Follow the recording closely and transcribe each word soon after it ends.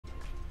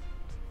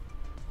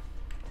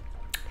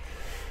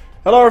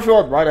Hello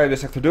everyone, my name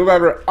is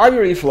Doomhammer, I'm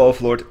your evil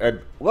overlord,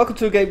 and welcome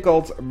to a game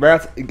called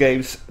Mad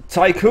Games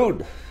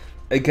Tycoon.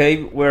 A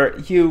game where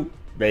you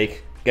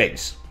make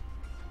games.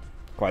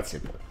 Quite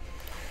simple.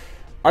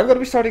 I'm gonna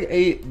be starting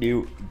a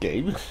new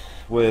game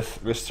with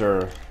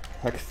Mr.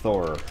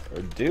 Hector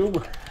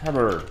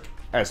Doomhammer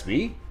as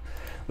me.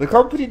 The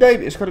company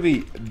name is gonna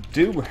be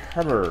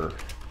Doomhammer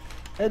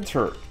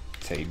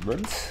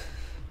Entertainment.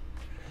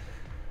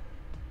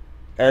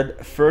 And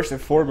first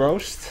and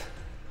foremost,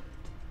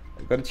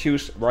 I'm gonna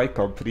choose my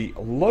company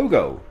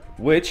logo,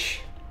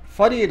 which,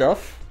 funny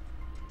enough,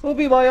 will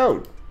be my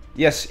own.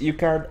 Yes, you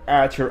can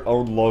add your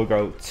own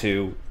logo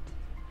to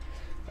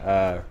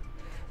the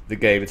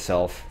game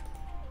itself.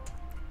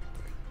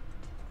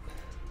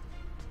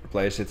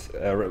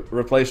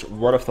 Replace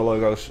one of the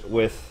logos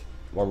with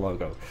one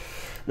logo.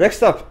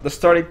 Next up, the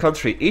starting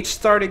country. Each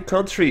starting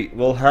country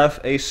will have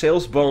a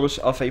sales bonus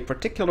of a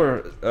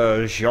particular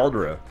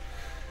genre.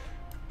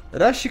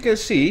 And as you can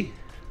see,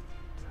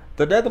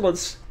 the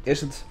Netherlands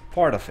isn't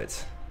part of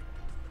it.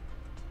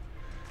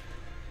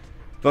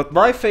 But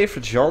my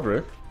favorite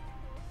genre,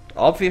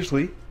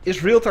 obviously,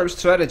 is real-time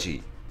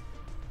strategy.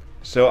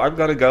 So I'm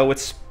gonna go with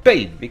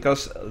Spain,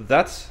 because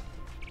that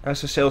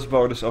has a sales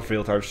bonus of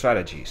real-time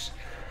strategies.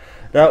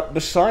 Now,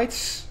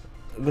 besides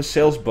the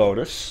sales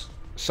bonus,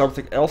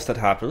 something else that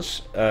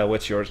happens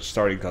with your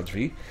starting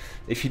country,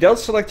 if you don't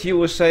select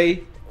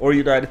USA or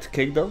United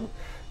Kingdom,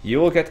 you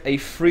will get a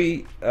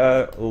free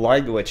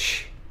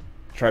language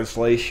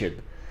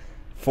translation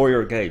for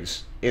your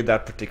games in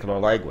that particular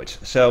language.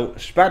 So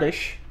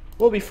Spanish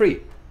will be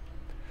free.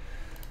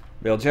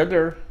 Male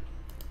gender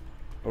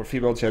or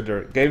female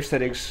gender, game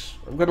settings,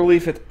 I'm gonna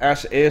leave it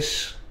as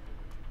is.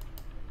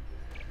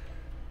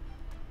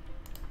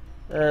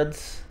 And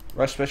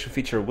my special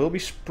feature will be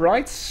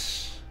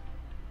sprites.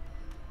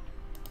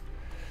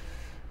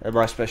 And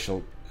my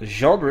special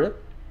genre,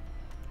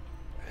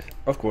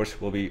 of course,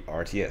 will be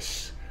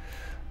RTS.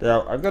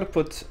 Now I'm gonna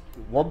put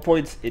 1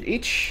 point in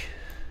each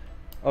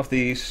of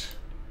these.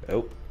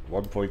 Oh,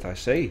 1 point I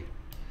say.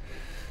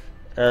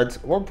 And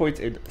 1 point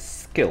in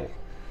skill.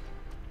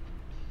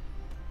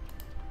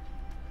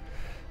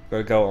 I'm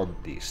gonna go on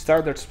the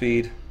standard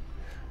speed,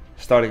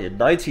 starting in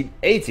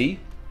 1980.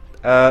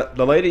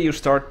 The later you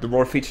start, the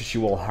more features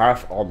you will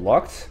have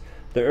unlocked.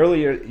 The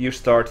earlier you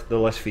start, the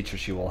less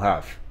features you will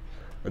have.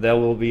 And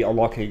then we'll be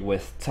unlocking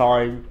with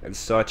time and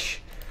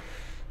such.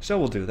 So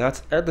we'll do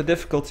that, and the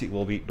difficulty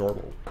will be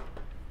normal.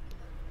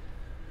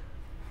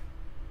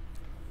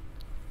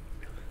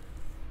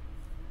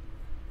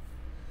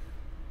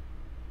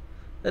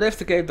 And if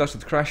the game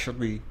doesn't crash on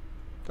me,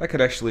 I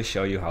can actually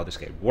show you how this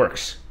game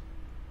works.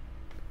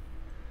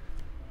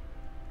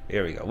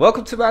 Here we go.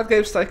 Welcome to Mad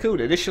Games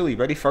Tycoon. Initially,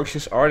 many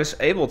functions are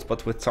disabled,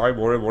 but with time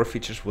more and more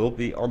features will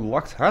be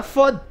unlocked. Have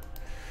fun!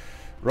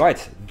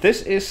 Right,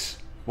 this is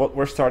what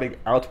we're starting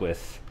out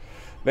with.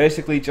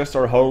 Basically just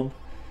our home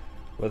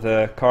with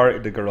a car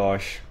in the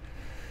garage.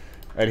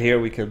 And here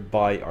we can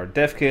buy our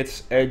dev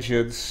kits,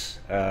 engines,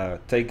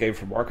 take game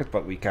from market,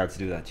 but we can't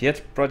do that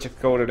yet.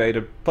 Project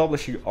coordinator,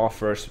 publishing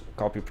offers,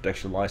 copy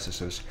protection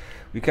licenses.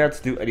 We can't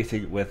do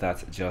anything with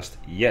that just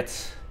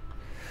yet.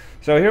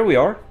 So here we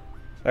are,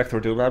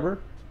 Hector Doomhammer.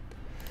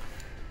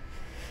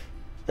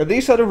 And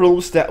these are the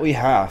rooms that we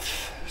have.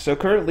 So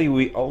currently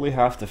we only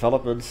have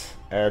development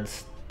and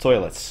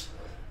toilets.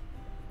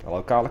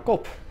 Hello, kale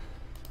kop.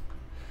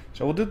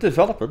 So we'll do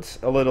development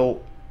a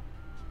little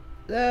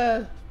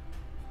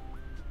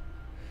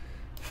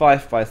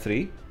 5 by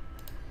 3.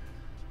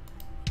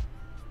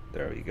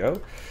 There we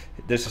go.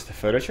 This is the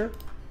furniture.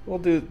 We'll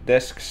do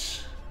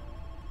desks.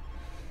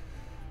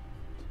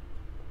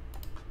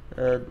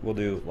 And we'll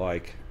do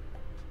like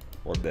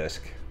 1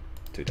 desk,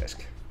 2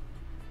 desk.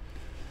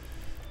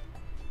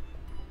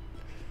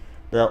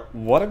 Now,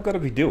 what I'm gonna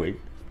be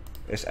doing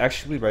is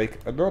actually make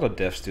another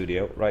dev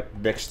studio right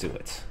next to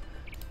it.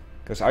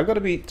 Because I'm gonna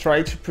be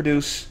trying to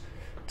produce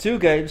 2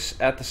 games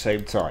at the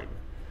same time.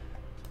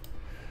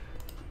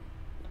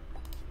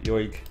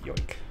 Yoink,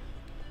 yoink.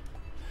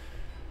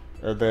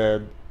 And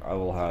then I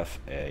will have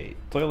a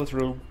toilet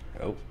room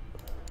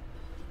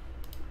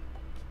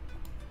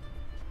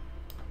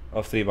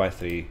of 3 by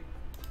 3.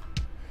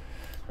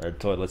 And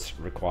toilets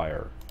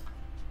require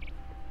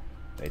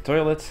a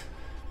toilet.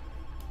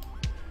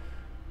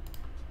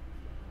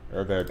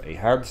 And then a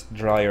hand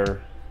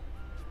dryer.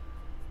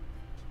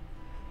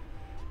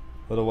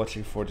 Little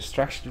watching for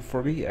distraction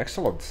for me,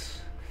 excellent.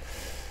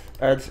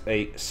 And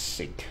a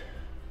sink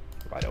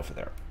right over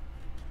there.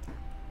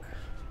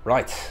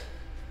 Right.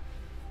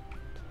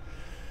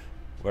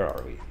 Where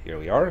are we? Here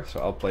we are. So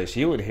I'll place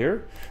you in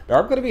here. Now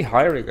I'm going to be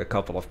hiring a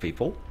couple of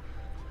people.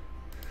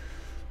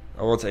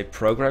 I want a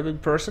programming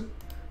person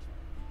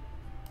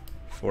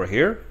for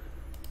here.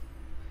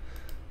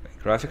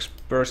 A graphics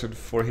person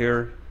for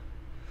here.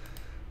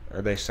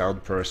 And a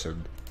sound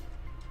person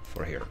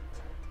for here.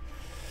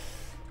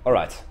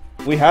 Alright.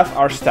 We have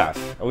our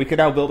staff. And we can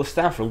now build a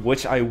staff room,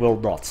 which I will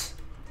not.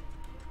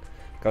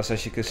 Because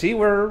as you can see,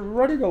 we're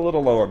running a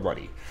little low on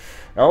money.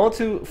 I want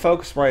to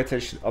focus my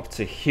attention up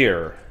to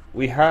here.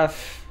 We have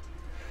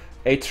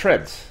a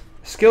trend.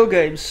 Skill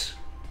games,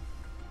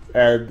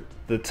 and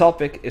the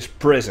topic is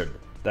prison,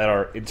 that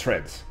are in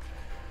trend.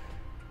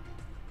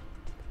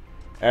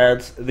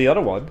 And the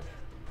other one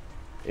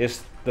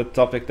is the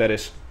topic that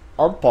is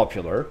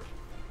unpopular.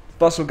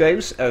 Puzzle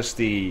games as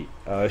the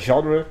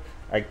genre,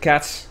 and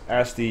cats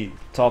as the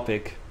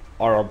topic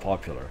are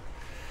unpopular.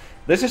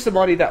 This is the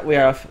money that we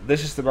have,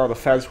 this is the amount of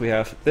fans we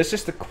have, this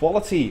is the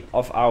quality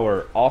of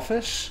our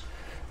office,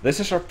 this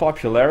is our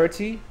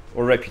popularity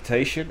or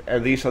reputation,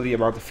 and these are the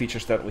amount of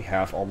features that we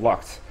have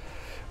unlocked.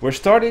 We're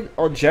starting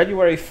on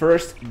January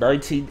 1st,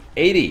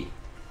 1980,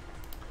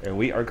 and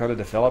we are going to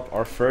develop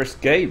our first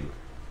game.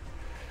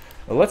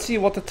 Well, let's see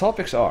what the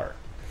topics are.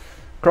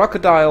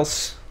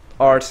 Crocodiles,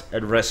 art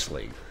and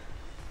wrestling.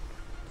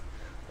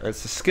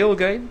 It's a skill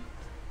game,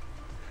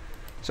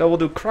 so we'll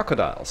do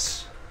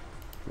crocodiles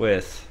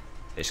with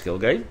a skill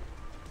game.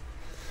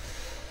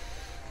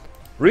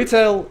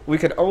 Retail, we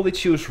can only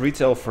choose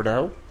retail for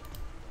now.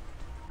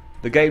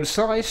 The game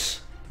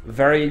size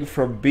varying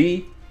from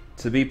B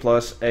to B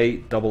plus, A,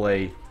 double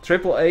A,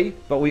 triple A,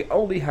 but we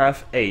only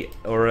have A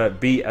or a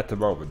B at the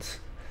moment.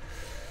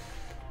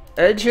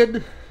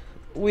 Engine,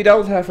 we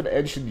don't have an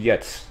engine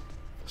yet,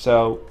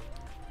 so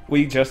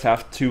we just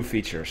have 2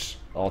 features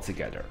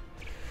altogether.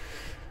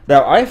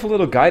 Now I have a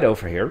little guide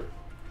over here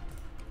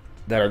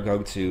that I'm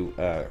going to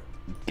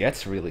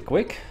get really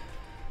quick,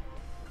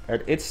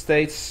 and it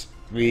states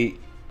the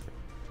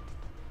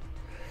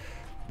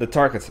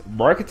target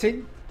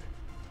marketing,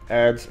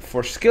 and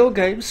for skill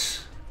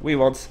games we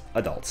want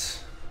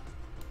adults.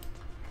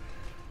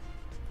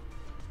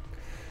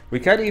 We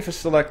can even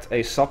select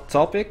a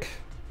subtopic.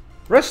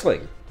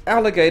 Wrestling,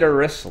 alligator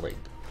wrestling.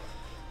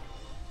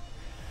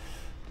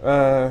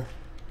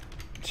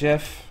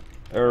 Jeff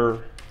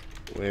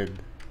Irwin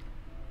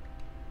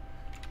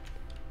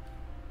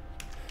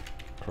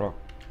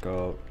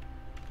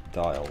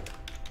Crocodile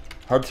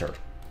Hunter.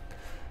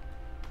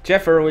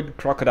 Jeff Irwin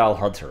Crocodile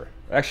Hunter.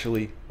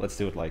 Actually, let's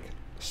do it like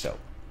so.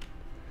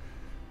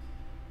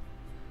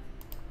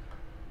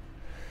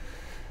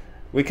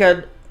 We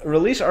can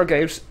release our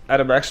games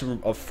at a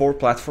maximum of 4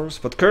 platforms,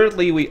 but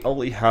currently we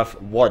only have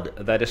 1.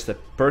 That is the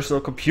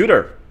personal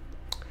computer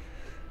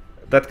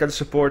that can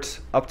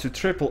support up to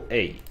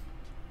AAA.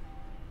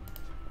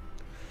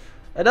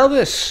 And now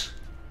this.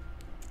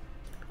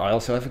 I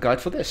also have a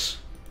guide for this.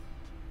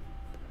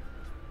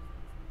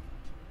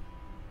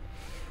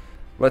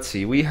 Let's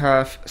see, we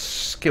have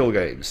skill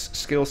games.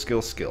 Skill,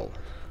 skill, skill.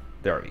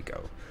 There we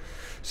go.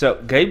 So,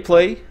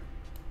 gameplay,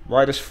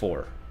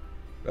 -4.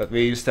 That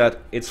means that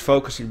it's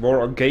focusing more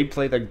on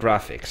gameplay than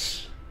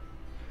graphics.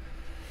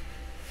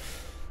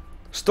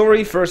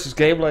 Story versus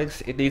game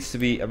length, it needs to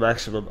be a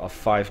maximum of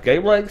 5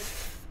 game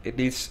length. It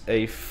needs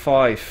a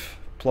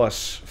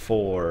 5+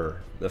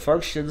 for the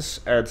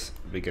functions, and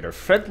beginner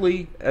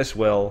friendly as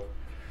well.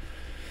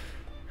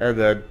 And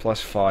then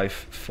 +5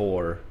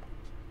 for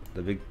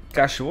the big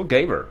casual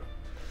gamer.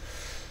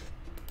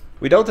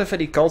 We don't have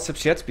any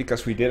concepts yet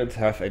because we didn't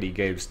have any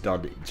games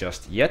done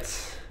just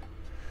yet.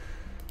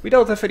 We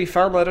don't have any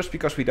fan letters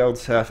because we don't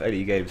have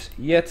any games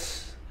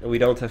yet. And we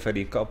don't have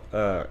any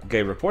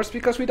game reports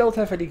because we don't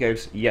have any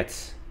games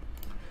yet.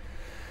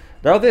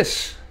 Now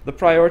this, the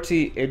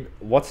priority in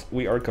what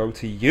we are going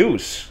to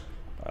use.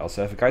 I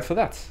also have a guide for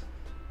that.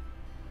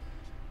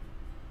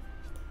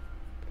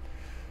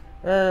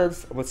 And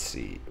let's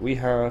see, we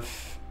have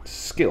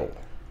skill.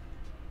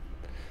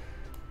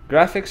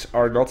 Graphics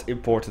are not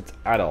important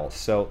at all,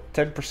 so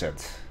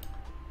 10%.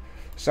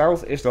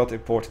 Sound is not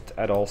important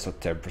at all, so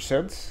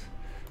 10%.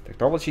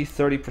 Technology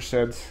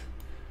 30%.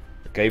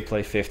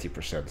 Gameplay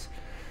 50%.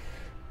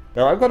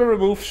 Now I'm gonna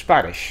remove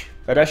Spanish,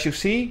 and as you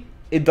see,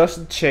 it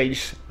doesn't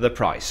change the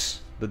price,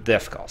 the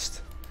dev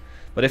cost.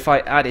 But if I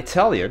add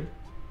Italian,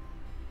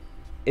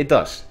 it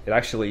does. It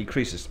actually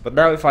increases. But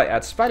now if I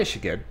add Spanish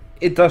again,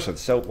 it doesn't.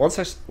 So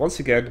once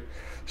again,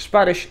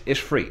 Spanish is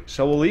free.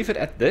 So we'll leave it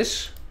at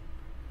this.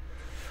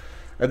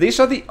 And these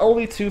are the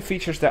only 2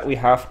 features that we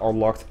have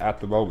unlocked at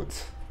the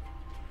moment.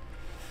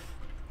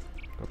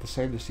 Got the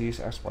same disease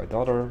as my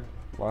daughter.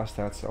 Last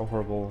that's so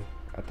horrible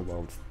at the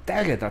moment.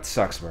 Dang it, that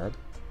sucks, man.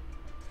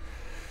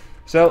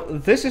 So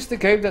this is the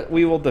game that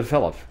we will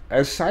develop.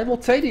 And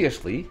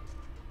simultaneously,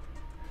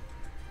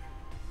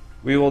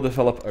 we will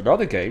develop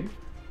another game.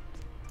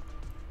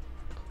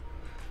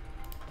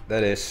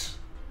 That is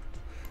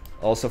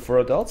also for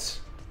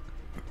adults.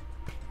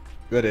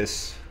 That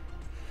is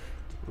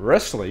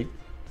wrestling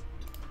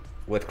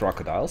with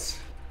crocodiles.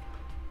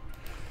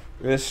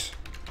 This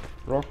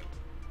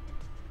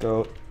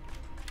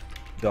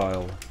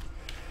Crocodile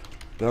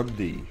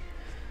Dundee.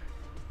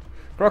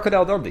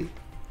 Crocodile Dundee.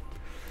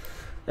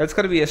 It's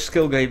going to be a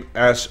skill game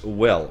as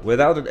well,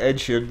 without an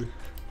engine,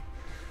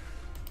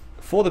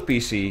 for the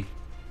PC.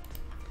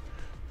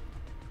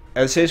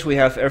 And since we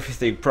have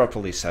everything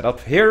properly set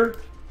up here,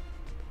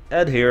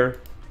 and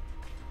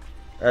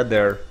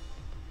there,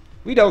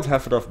 we don't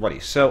have enough money.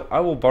 So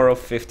I will borrow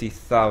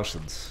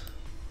 50,000.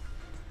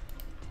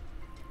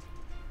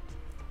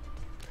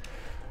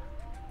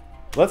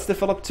 Let's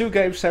develop 2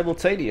 games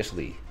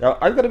simultaneously. Now,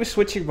 I'm going to be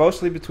switching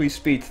mostly between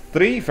speed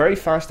 3, very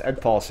fast, and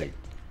pausing.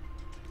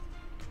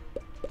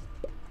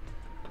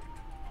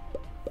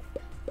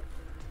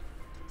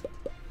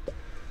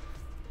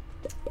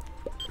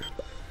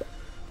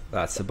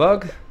 That's a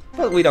bug,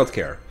 but we don't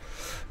care.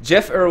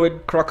 Jeff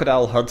Irwin,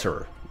 Crocodile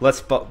Hunter. Let's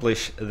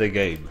publish the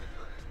game.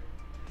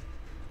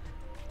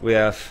 We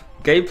have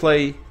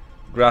gameplay,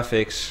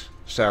 graphics,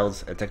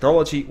 sound, and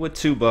technology with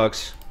 2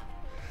 bugs.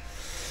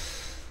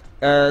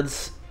 And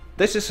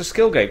this is a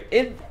skill game.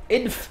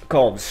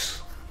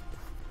 Infcoms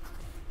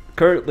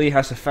currently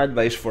has a fan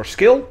base for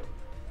skill.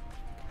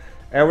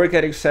 And we're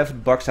getting 7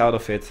 bucks out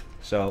of it.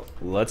 So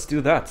let's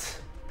do that.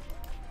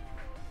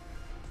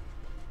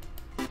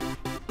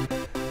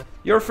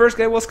 Your first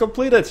game was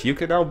completed. You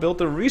can now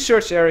build a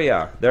research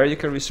area. There you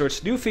can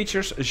research new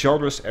features,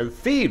 genres, and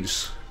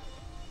themes.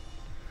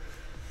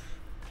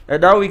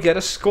 And now we get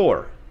a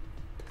score.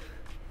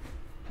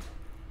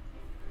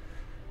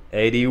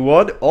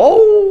 81.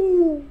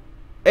 Oh!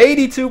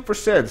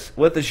 82%.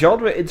 With the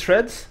genre in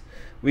trend,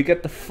 we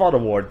get the fun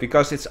award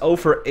because it's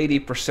over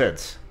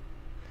 80%.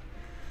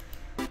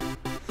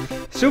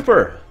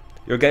 Super!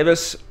 Your game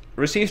has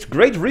received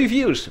great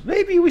reviews.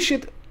 Maybe we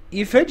should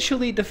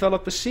eventually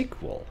develop a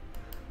sequel.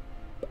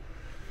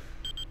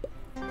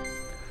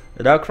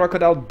 And now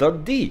Crocodile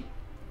Dundee.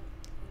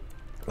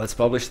 Let's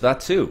publish that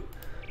too.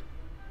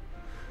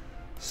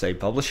 Same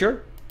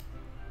publisher.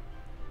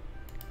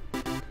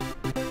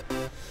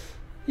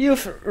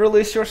 You've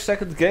released your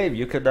second game.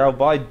 You can now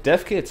buy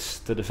dev kits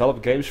to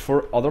develop games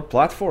for other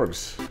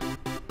platforms.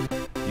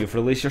 You've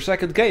released your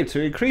second game.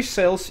 To increase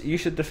sales, you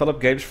should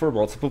develop games for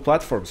multiple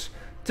platforms.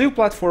 2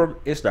 platform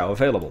is now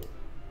available.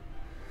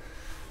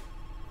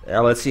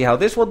 Now let's see how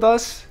this one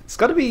does. It's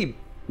gonna be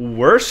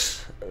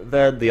worse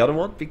than the other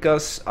one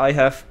because I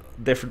have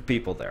different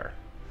people there.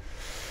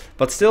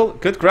 But still,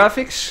 good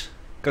graphics,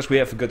 because we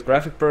have a good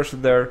graphic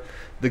person there.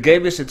 The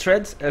game is in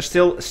trend and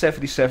still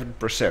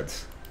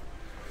 77%.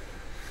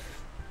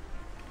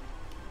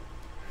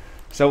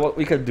 So what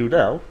we can do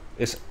now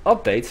is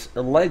update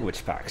and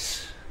language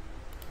packs.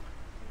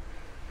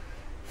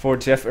 For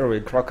Jeff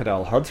Irwin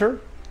Crocodile Hunter.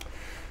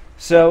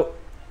 So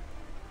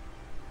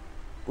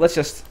let's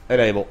just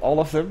enable all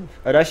of them.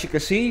 And as you can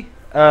see,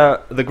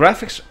 the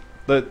graphics,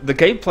 the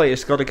gameplay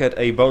is gonna get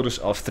a bonus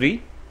of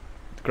 3.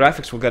 The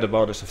graphics will get a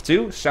bonus of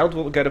 2. Sound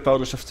will get a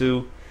bonus of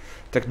 2.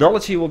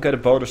 Technology will get a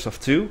bonus of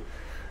 2.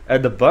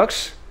 And the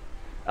bugs,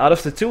 out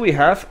of the 2 we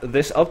have,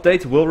 this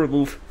update will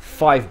remove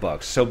 5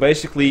 bugs. So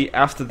basically,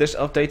 after this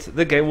update,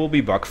 the game will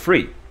be bug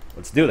free.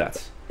 Let's do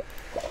that.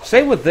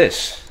 Same with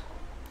this.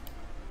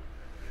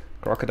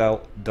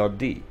 Crocodile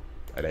Dundee.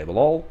 Enable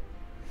all.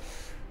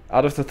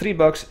 Out of the 3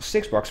 bugs,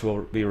 6 bugs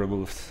will be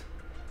removed.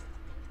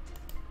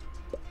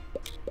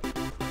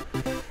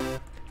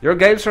 Your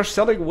games are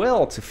selling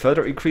well. To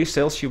further increase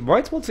sales, you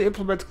might want to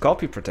implement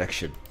copy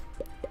protection.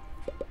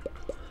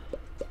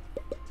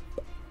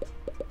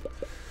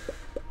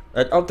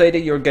 And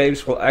updating your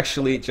games will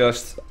actually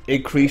just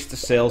increase the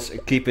sales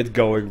and keep it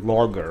going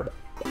longer.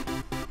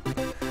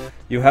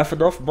 You have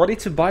enough money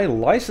to buy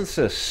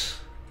licenses.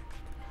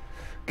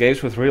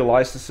 Games with real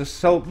licenses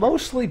sell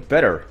mostly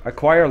better.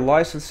 Acquire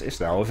license is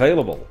now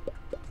available.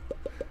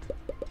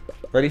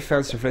 Many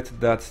fans have written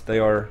that they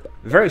are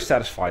very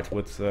satisfied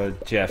with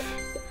Jeff.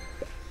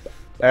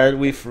 And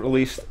we've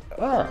released...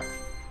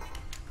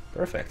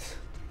 perfect.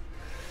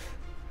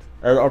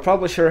 And our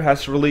publisher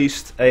has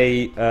released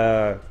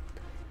a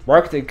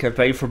marketing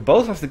campaign for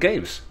both of the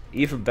games.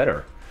 Even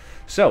better.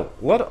 So,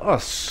 let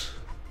us...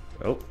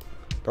 Oh,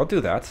 don't do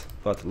that.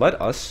 But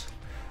let us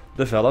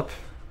develop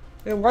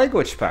a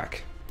language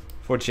pack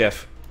for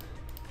Jeff.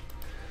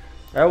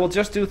 And we'll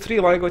just do 3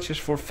 languages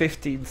for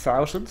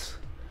 15,000.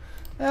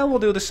 And we'll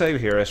do the same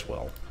here as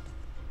well.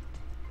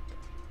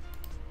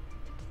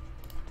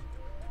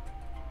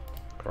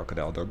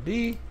 Crocodile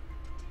Dundee.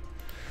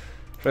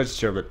 French,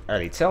 German,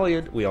 and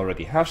Italian. We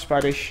already have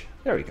Spanish.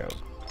 There we go.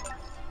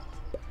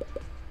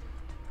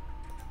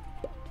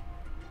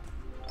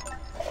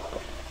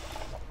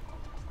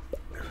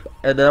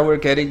 And now we're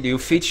getting new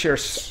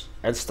features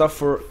and stuff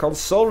for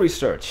console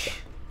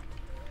research.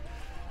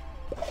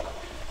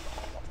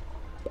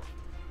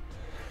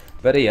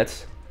 Better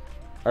yet,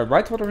 I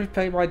might want to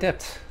repay my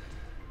debt.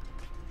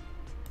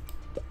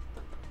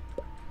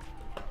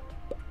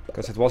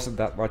 Because it wasn't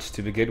that much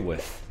to begin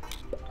with.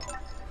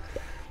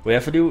 We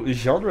have a new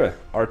genre,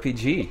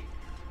 RPG.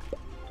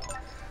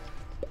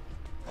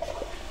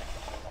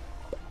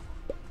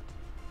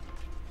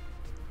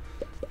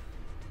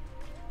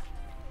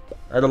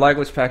 And the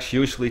language packs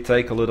usually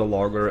take a little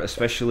longer,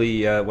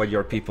 especially when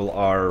your people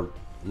are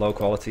low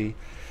quality.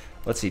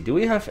 Let's see, do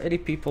we have any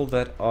people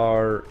that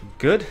are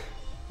good?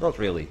 Not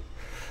really.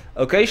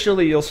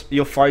 Occasionally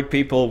you'll find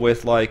people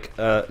with like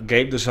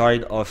game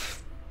design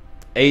of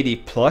 80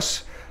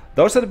 plus.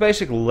 Those are the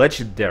basic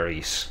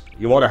legendaries.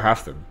 You want to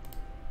have them.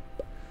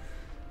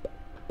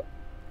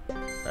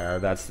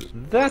 That's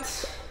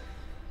that.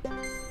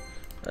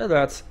 And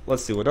that.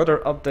 Let's do another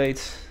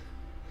update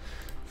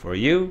for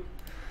you.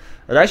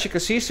 And as you can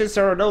see, since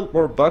there are no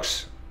more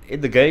bugs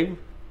in the game,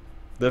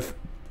 the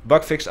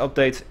bug fix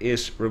update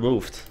is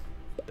removed.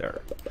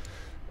 There.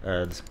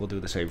 And we'll do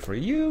the same for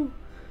you.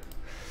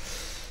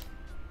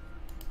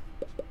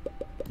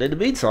 In the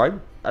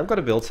meantime, I'm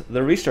gonna build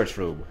the research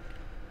room.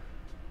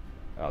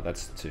 Oh,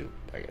 that's 2.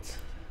 Dang it.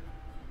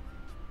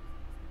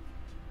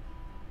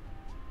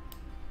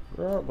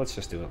 Well, let's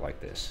just do it like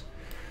this.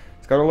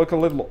 It's gonna look a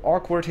little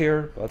awkward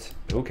here, but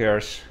who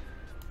cares?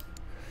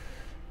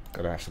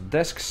 Gonna have some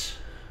desks.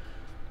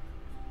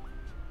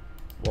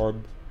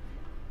 1,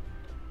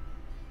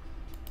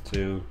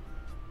 2.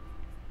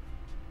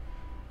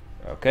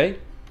 Okay,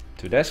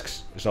 2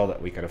 desks is all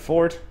that we can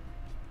afford.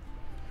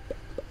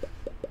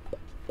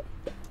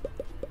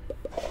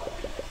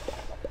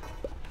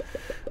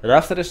 And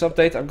after this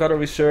update, I'm gonna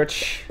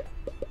research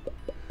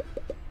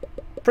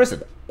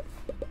prison.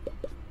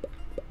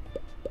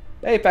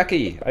 Hey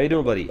Packy, how you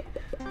doing, buddy?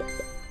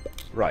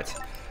 Right,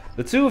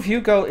 the 2 of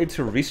you go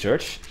into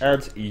research,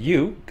 and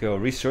you go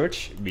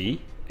research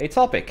me a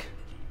topic.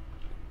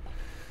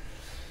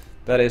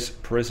 That is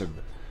prison.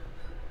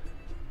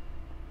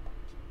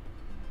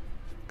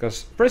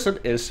 Because prison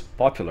is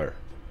popular.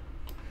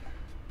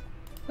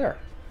 There.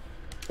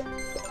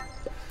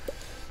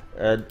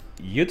 And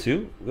you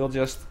 2 will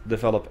just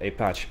develop a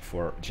patch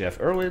for Jeff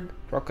Irwin,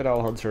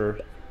 Crocodile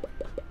Hunter.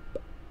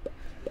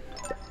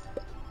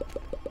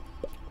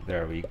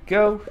 There we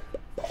go.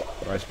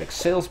 Nice big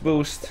sales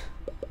boost.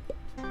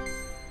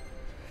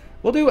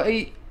 We'll do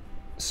a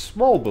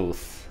small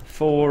booth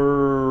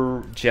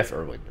for Jeff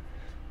Irwin,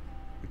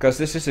 because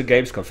this is a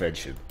games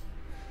convention.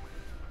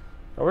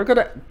 And we're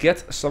gonna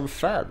get some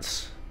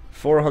fans.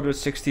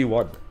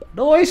 461.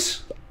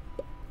 Nice!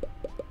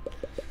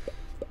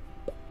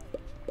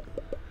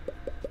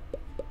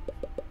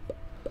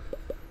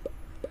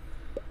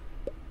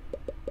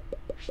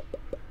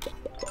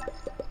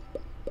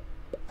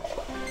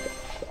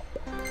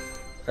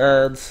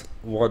 And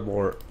one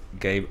more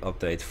game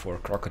update for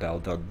Crocodile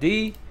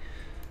Dundee.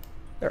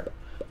 There.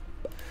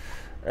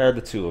 And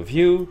the 2 of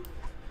you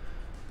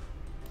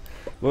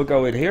will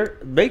go in here,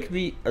 make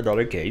me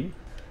another game.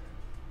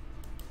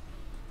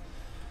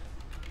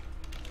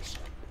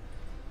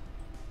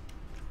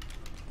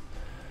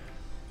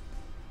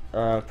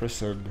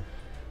 Prison.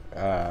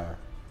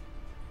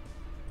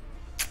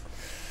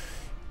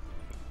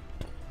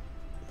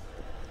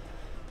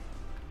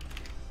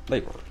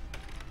 Labor.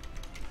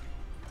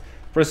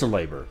 Prison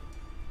labor.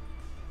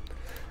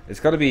 It's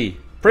gonna be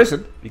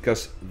prison,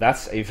 because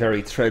that's a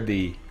very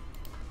trendy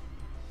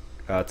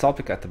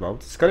topic at the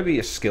moment. It's gonna be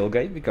a skill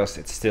game, because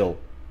it's still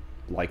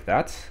like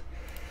that.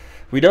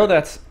 We know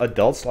that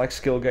adults like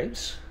skill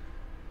games.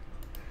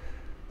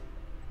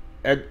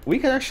 And we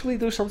can actually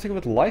do something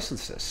with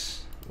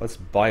licenses. Let's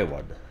buy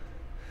one.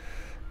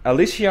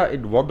 Alicia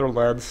in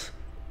Wonderland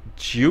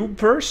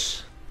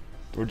Jumpers?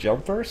 Or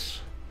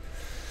Jumpers?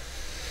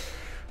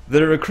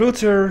 The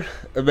Recruiter,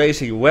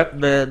 Amazing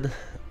Webman,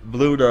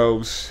 Blue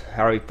Nose,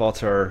 Harry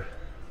Potter,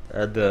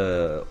 and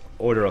the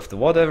Order of the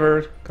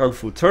Whatever, Kung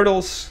Fu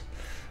Turtles,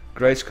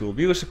 Grade School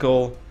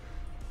Musical,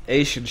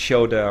 Asian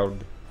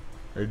Showdown,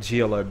 and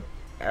GLN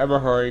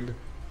Anaheim.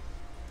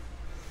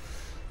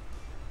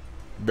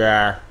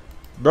 Nah,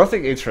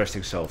 nothing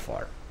interesting so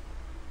far.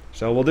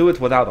 So we'll do it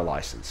without a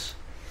license.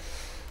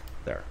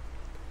 There.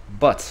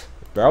 But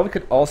now we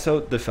can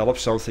also develop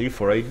something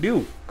for a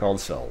new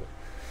console.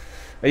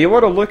 And you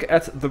want to look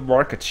at the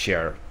market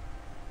share.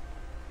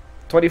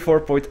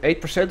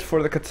 24.8%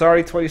 for the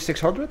Qatari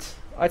 2600.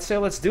 I'd say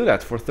let's do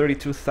that for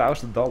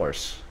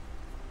 $32,000.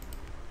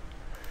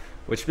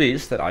 Which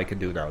means that I can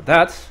do now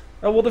that,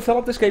 and we'll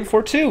develop this game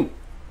for 2.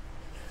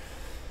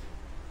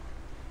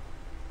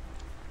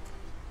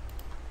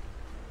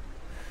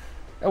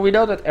 And we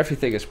know that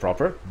everything is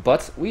proper,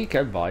 but we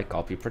can buy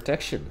copy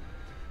protection.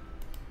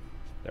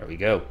 There we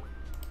go.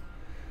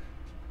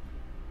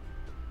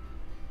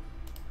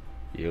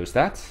 Use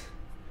that.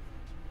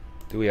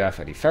 Do we have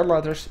any fan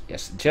letters?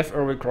 Yes, Jeff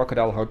Irwin,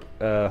 Crocodile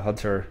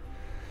Hunter,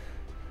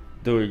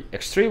 doing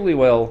extremely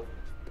well,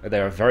 and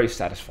they are very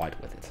satisfied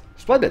with it.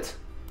 Splendid!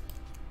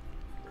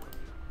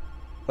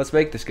 Let's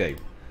make this game.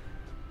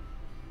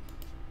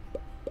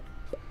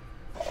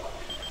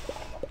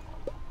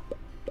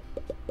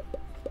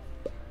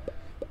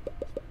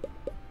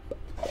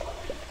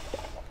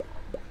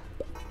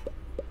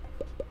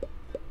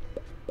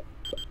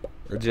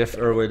 Jeff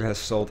Irwin has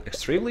sold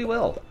extremely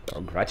well.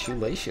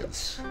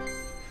 Congratulations.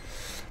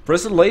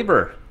 Prison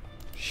labor.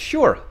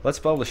 Sure, let's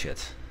publish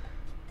it.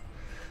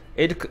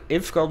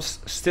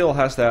 Infcoms still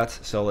has that,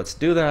 so let's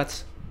do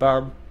that.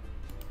 Bam.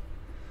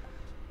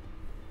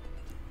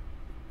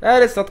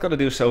 And it's not gonna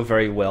do so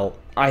very well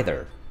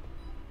either.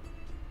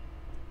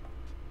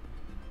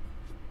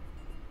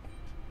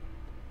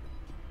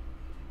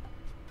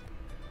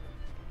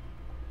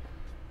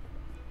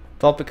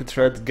 Topic in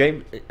trend,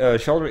 game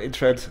genre in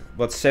trend,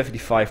 but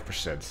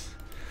 75%.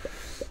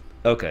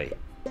 Okay,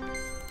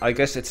 I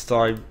guess it's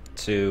time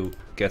to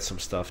get some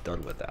stuff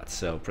done with that.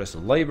 So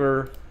prison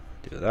labor,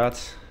 do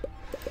that.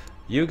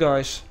 You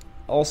guys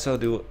also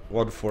do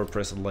one for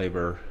prison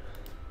labor.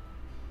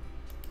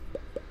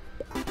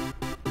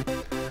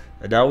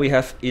 And now we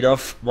have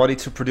enough money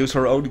to produce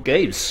our own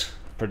games.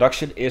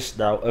 Production is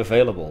now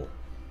available.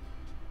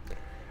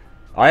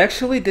 I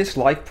actually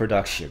dislike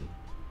production.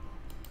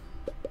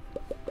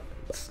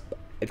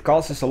 It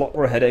causes a lot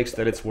more headaches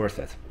than it's worth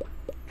it.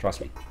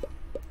 Trust me.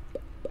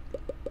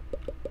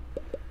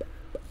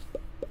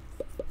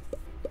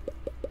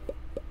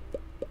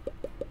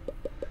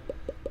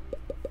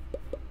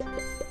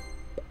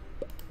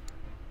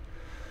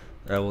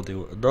 I will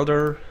do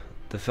another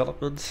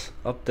development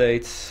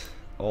update,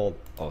 all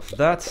of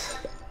that.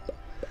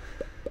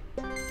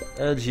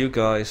 And you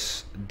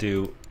guys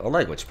do a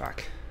language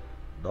pack.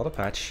 Not a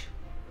patch,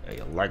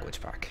 a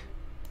language pack.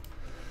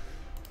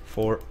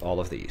 For all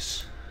of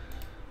these.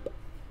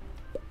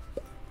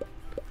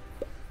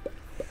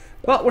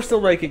 But we're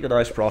still making a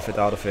nice profit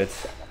out of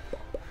it.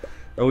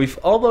 And we've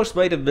almost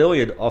made $1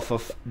 million off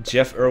of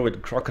Jeff Irwin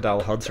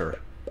Crocodile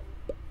Hunter.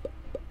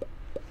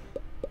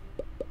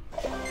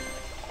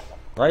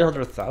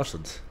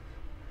 900,000.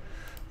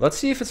 Let's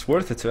see if it's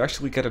worth it to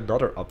actually get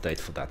another update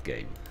for that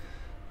game.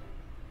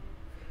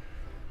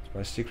 Am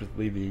I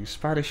secretly being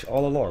Spanish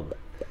all along?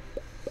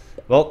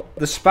 Well,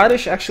 the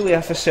Spanish actually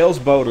have a sales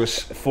bonus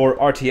for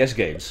RTS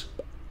games.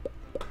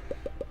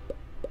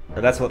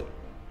 And that's what...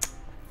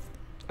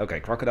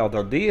 Okay, Crocodile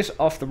Dundee is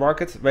off the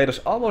market. Made us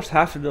almost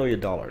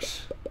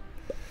 $500,000.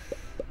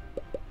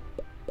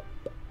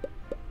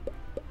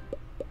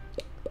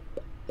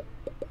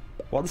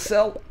 One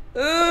cell.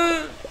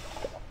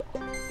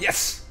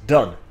 Yes!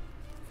 Done.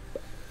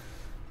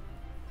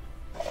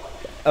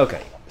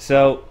 Okay,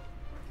 so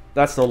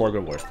that's no longer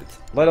worth it.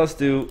 Let us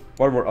do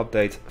one more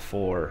update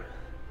for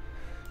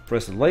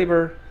prison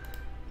labor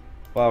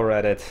while we're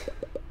at it.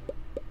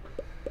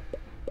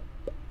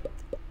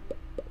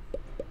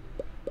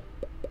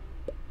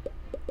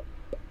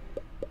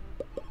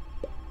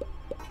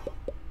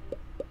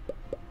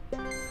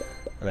 And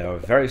they are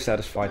very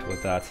satisfied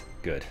with that.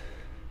 Good.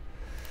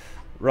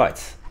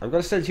 Right, I'm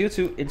gonna send you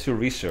two into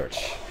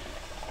research.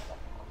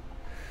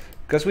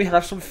 Because we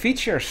have some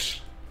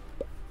features.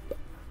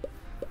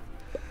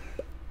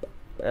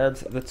 And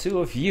the two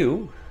of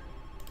you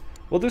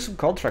will do some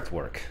contract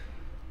work.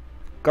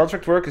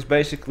 Contract work is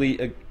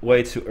basically a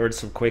way to earn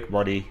some quick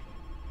money.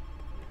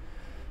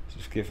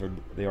 Just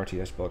given the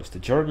RTS bonus to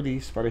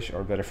Germany, Spanish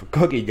are better for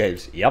cooking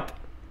games. Yep,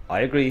 I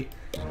agree.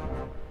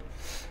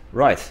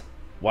 Right.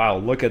 Wow,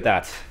 look at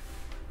that.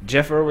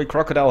 Jeff Irwin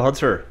Crocodile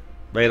Hunter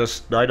made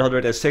us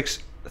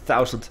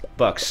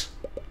 $906,000.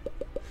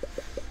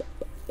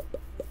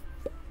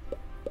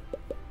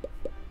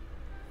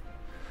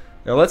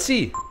 Now let's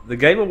see the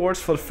game awards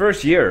for the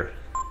first year.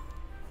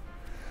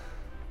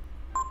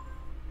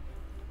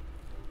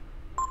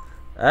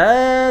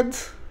 And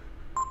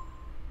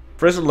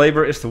Prison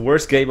Labor is the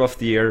worst game of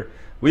the year.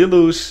 We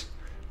lose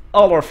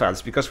all our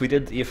fans because we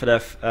didn't even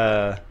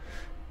have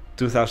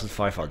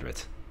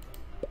 2,500.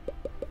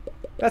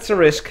 That's a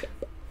risk.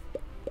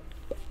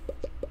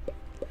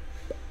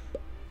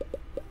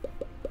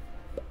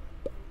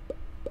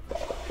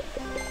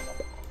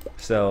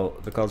 So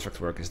the contract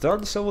work is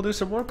done, so we'll do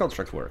some more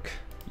contract work.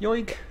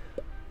 Yoink!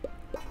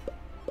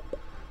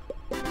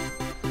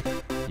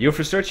 You've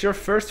researched your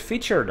first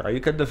feature, now you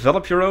can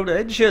develop your own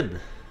engine.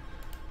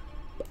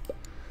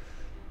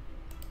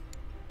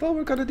 But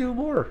we're gonna do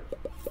more.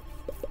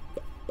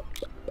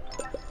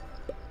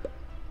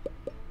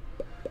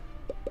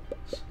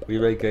 We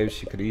make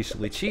games you can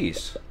easily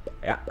cheese.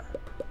 Yeah.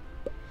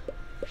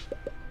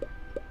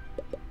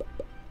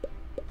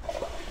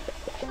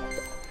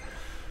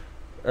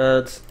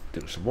 And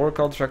do some more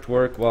contract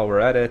work while we're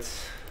at it.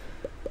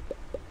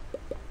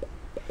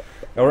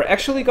 Now we're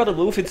actually gonna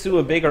move into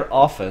a bigger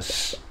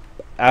office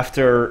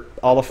after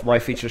all of my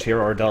features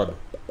here are done.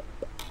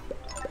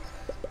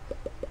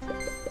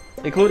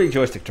 Including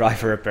joystick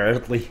driver,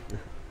 apparently.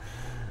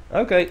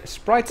 Okay,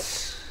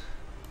 sprites.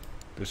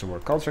 Do some more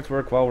contract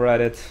work while we're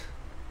at it.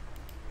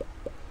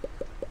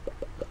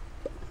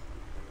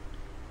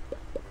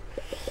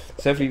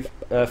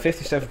 Uh,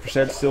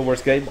 57% still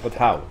worst game, but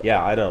how?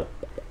 Yeah, I know.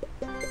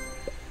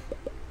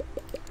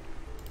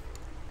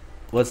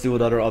 Let's do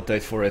another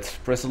update for it.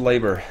 Prison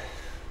Labor.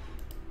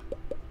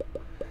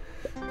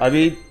 I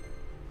mean,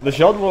 the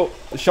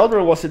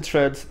genre was in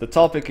trend, the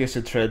topic is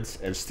in trend,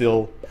 and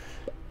still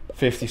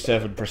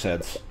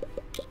 57%.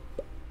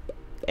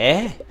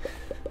 Eh?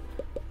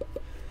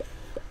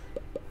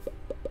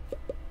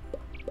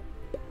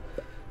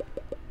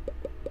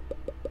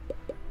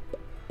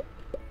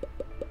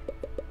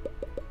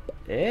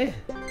 Eh?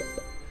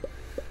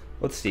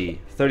 Let's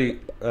see.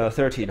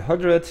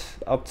 1300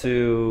 up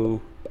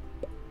to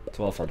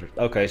 1200.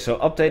 Okay, so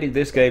updating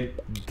this game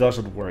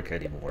doesn't work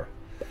anymore.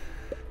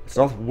 It's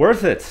not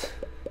worth it.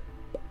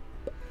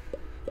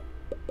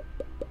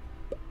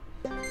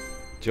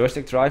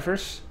 Joystick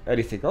drivers.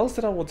 Anything else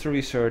that I want to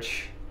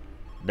research?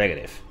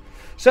 Negative.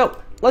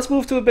 So, let's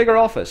move to a bigger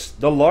office.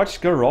 The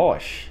large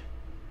garage.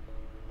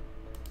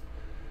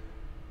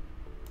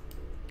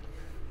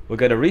 We'll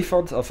get a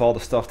refund of all the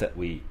stuff that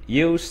we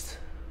used.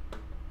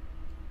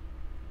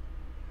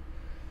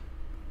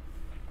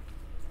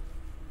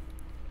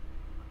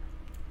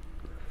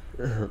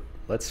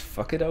 Let's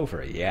fuck it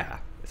over. Yeah,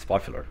 it's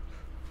popular.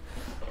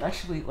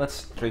 Actually,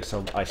 let's drink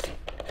some iced tea.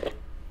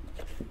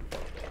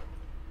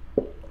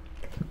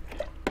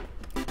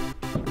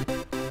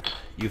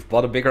 You've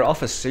bought a bigger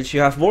office. Since you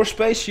have more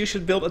space, you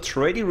should build a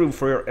trading room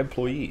for your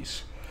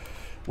employees.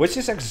 Which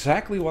is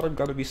exactly what I'm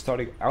gonna be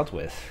starting out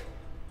with.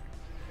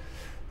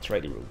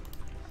 Trading room.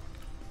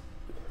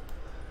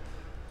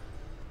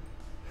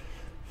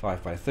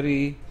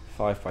 5x3,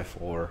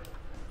 5x4.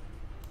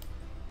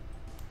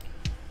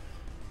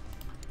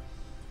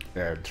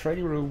 And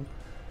trading room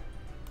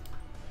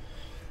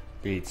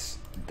needs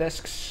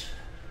desks.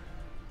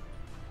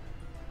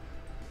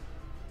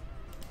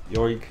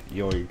 Yoink,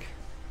 yoink,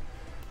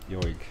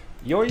 yoink,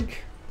 yoink.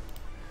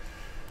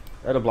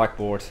 And a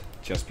blackboard,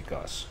 just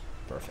because.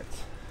 Perfect.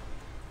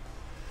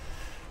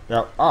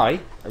 Now I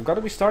am going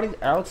to be starting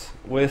out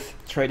with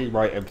training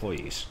my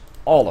employees.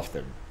 All of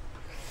them.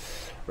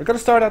 We're going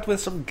to start out with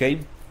some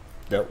game...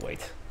 No,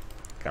 wait.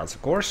 Cancel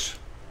course.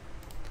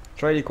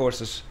 Training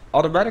courses.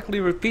 Automatically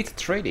repeat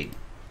training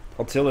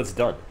until it's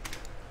done.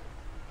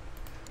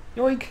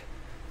 Yoink.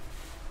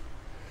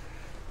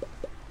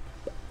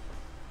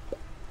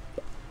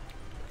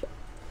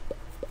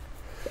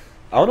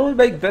 I want to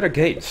make better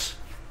games.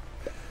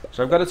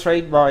 So I'm going to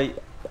train my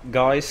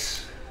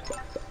guys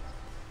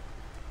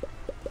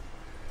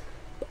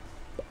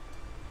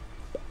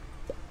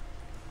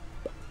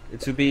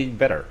into being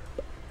better.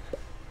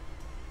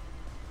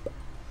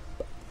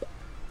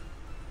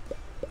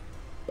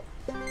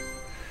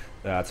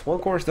 That's one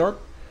course done.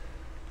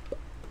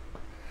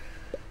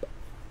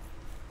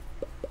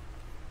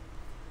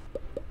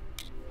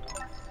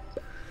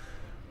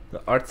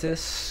 The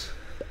artists.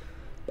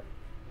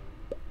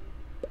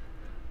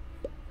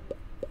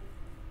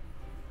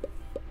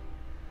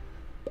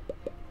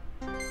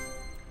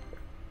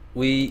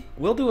 We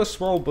will do a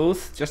small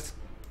booth, just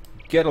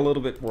get a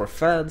little bit more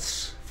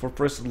fans for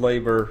prison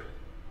labor.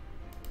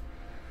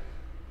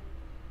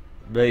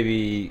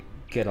 Maybe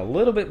get a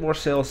little bit more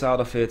sales out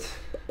of it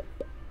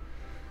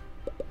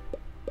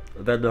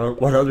than the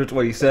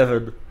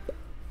 127.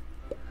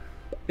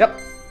 Yep.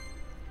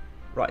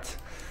 Right.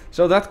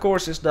 So that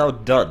course is now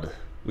done.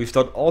 We've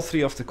done all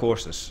 3 of the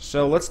courses.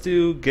 So let's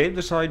do game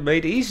design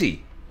made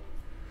easy.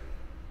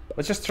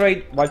 Let's just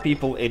train my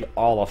people in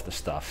all of the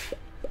stuff.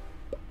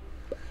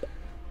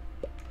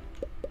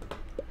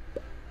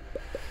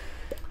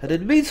 And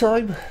in the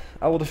meantime,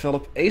 I will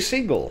develop a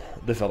single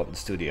development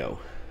studio.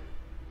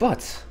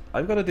 But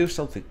I'm going to do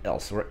something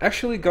else. We're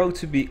actually going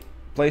to be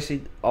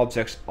placing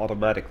objects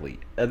automatically.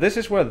 And this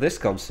is where this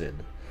comes in.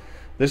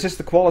 This is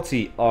the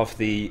quality of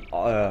the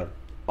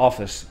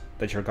office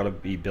that you're going to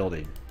be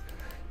building.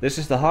 This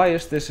is the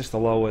highest, this is the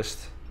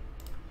lowest.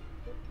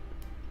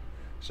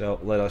 So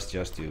let us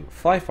just do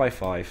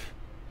 5x5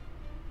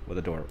 with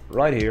a door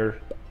right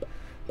here.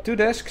 2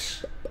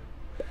 desks.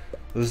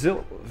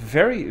 Still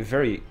very,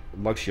 very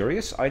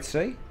luxurious, I'd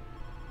say.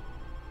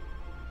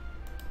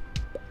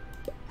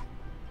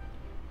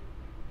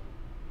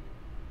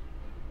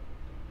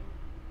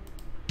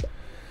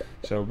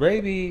 So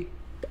maybe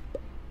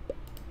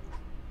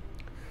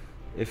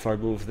if I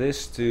move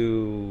this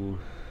to...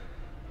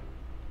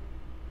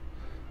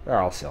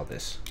 I'll sell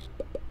this.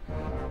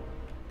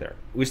 There.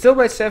 We still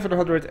made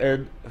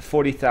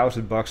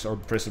 740,000 bucks on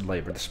prison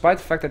labor, despite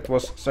the fact that it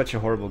was such a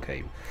horrible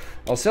game.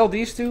 I'll sell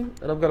these 2,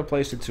 and I'm gonna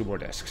place in 2 more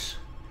desks.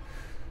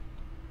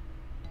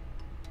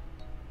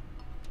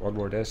 1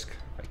 more desk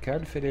I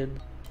can fit in.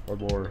 1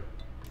 more.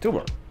 2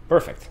 more.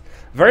 Perfect.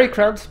 Very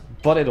cramped,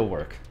 but it'll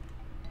work.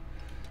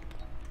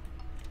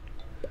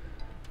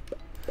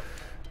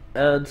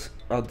 And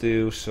I'll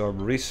do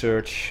some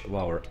research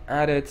while we're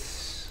at it.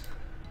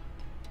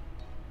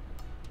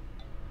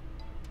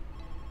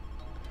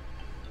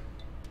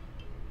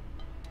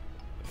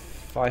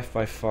 Five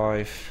by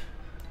 5.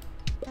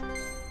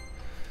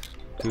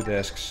 2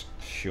 desks,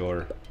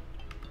 sure.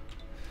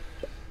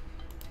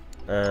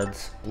 And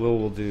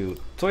we'll do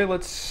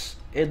toilets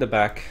in the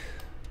back.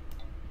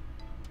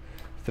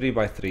 3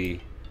 by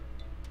 3.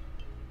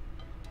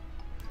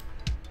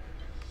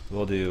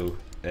 We'll do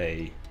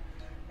a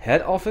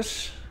head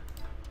office,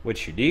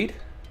 which you need,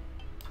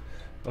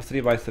 of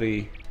 3 by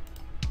 3.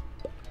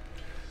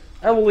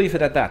 And we'll leave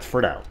it at that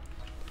for now.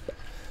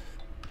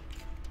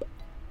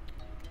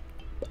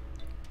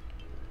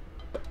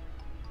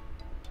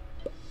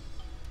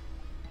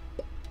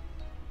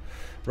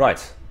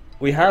 Right,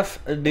 we have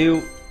a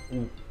new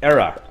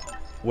era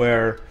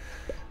where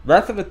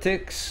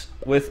mathematics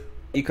with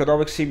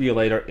economic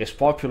simulator is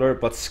popular,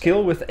 but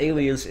skill with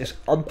aliens is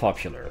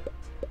unpopular.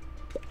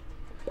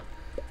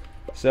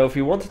 So if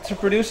we wanted to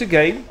produce a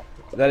game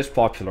that is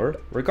popular,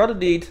 we're gonna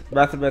need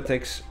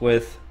mathematics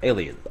with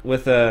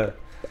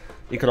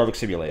economic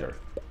simulator.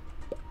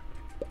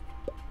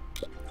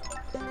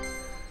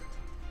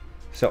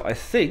 So I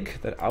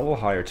think that I will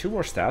hire 2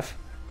 more staff.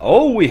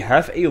 Oh, we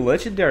have a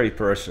legendary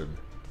person.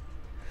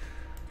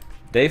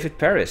 David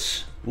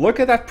Paris. Look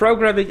at that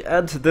programming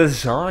and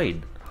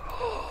design.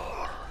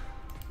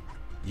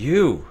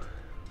 You.